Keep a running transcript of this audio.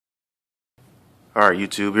Alright,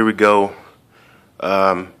 YouTube, here we go.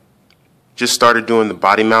 Just started doing the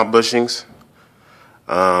body mount bushings.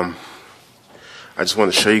 I just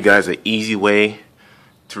want to show you guys an easy way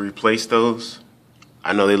to replace those.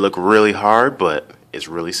 I know they look really hard, but it's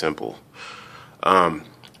really simple.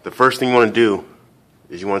 The first thing you want to do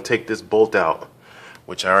is you want to take this bolt out,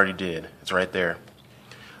 which I already did. It's right there.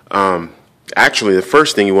 Actually, the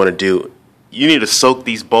first thing you want to do, you need to soak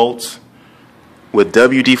these bolts with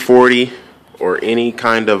WD-40 or any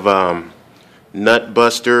kind of nut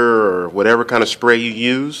buster or whatever kind of spray you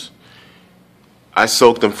use. I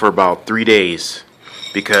soaked them for about 3 days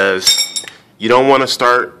because you don't want to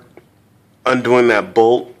start undoing that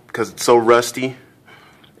bolt because it's so rusty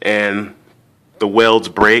and the welds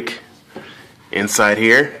break inside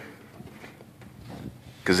here,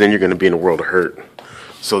 because then you're going to be in a world of hurt.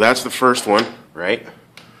 So that's the first one, right?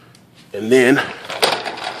 And then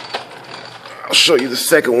I'll show you the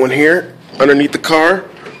second one here underneath the car,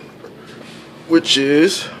 which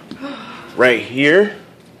is right here.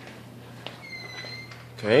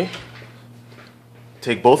 Okay.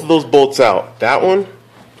 Take both of those bolts out. That one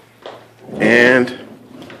and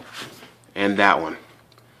that one.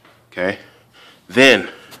 Okay. Then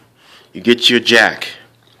you get your jack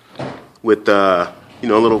with a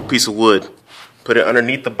little piece of wood. Put it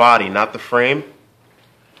underneath the body, not the frame.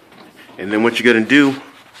 And then what you're gonna do,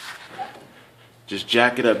 just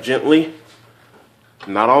jack it up gently,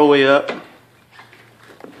 not all the way up,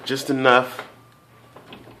 just enough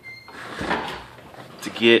to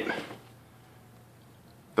get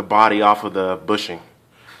the body off of the bushing.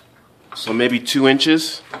 So maybe 2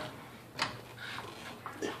 inches.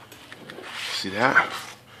 See that?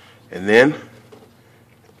 And then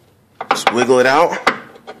just wiggle it out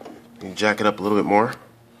and jack it up a little bit more.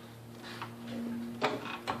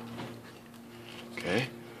 Okay.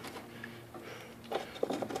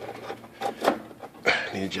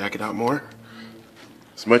 Need to jack it out more.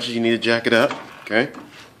 As much as you need to jack it up. Okay.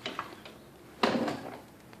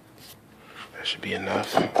 That should be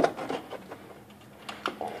enough.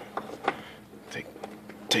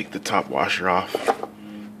 Take the top washer off.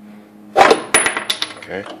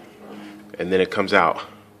 Okay. And then it comes out.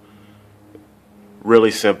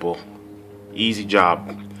 Really simple. Easy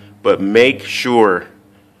job. But make sure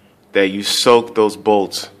that you soak those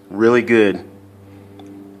bolts really good.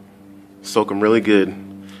 Soak them really good.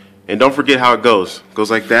 And don't forget how it goes. It goes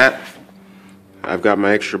like that. I've got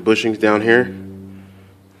my extra bushings down here.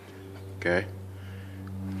 Okay.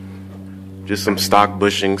 Just some stock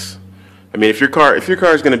bushings. I mean, if your car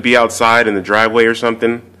is going to be outside in the driveway or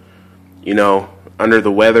something, under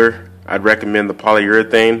the weather, I'd recommend the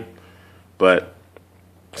polyurethane. But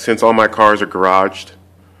since all my cars are garaged,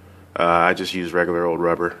 I just use regular old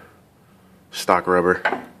rubber, stock rubber.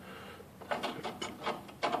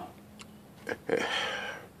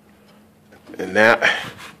 And that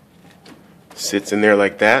sits in there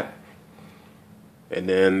like that. And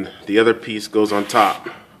then the other piece goes on top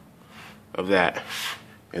of that.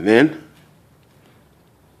 And then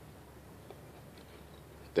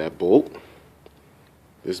that bolt,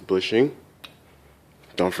 this bushing,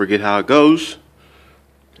 don't forget how it goes.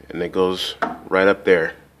 And it goes right up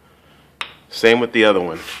there. Same with the other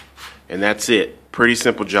one. And that's it. Pretty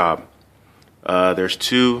simple job. There's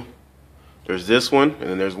two. There's this one, and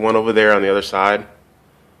then there's one over there on the other side.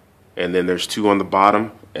 And then there's 2 on the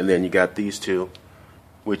bottom. And then you got these 2,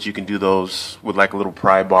 which you can do those with like a little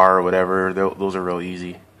pry bar or whatever. Those are real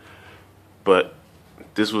easy. But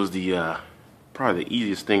this was the probably the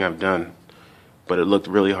easiest thing I've done. But it looked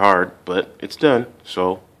really hard, but it's done.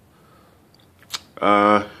 So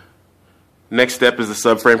next step is the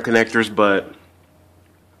subframe connectors, but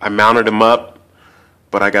I mounted them up,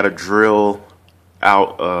 but I got to drill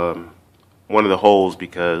out one of the holes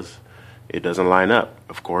because it doesn't line up.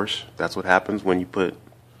 Of course, that's what happens when you put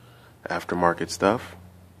aftermarket stuff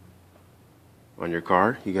on your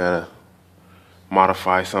car. You gotta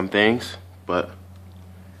modify some things, but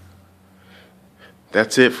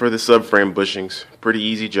that's it for the subframe bushings. Pretty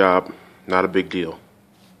easy job, not a big deal.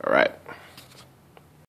 All right.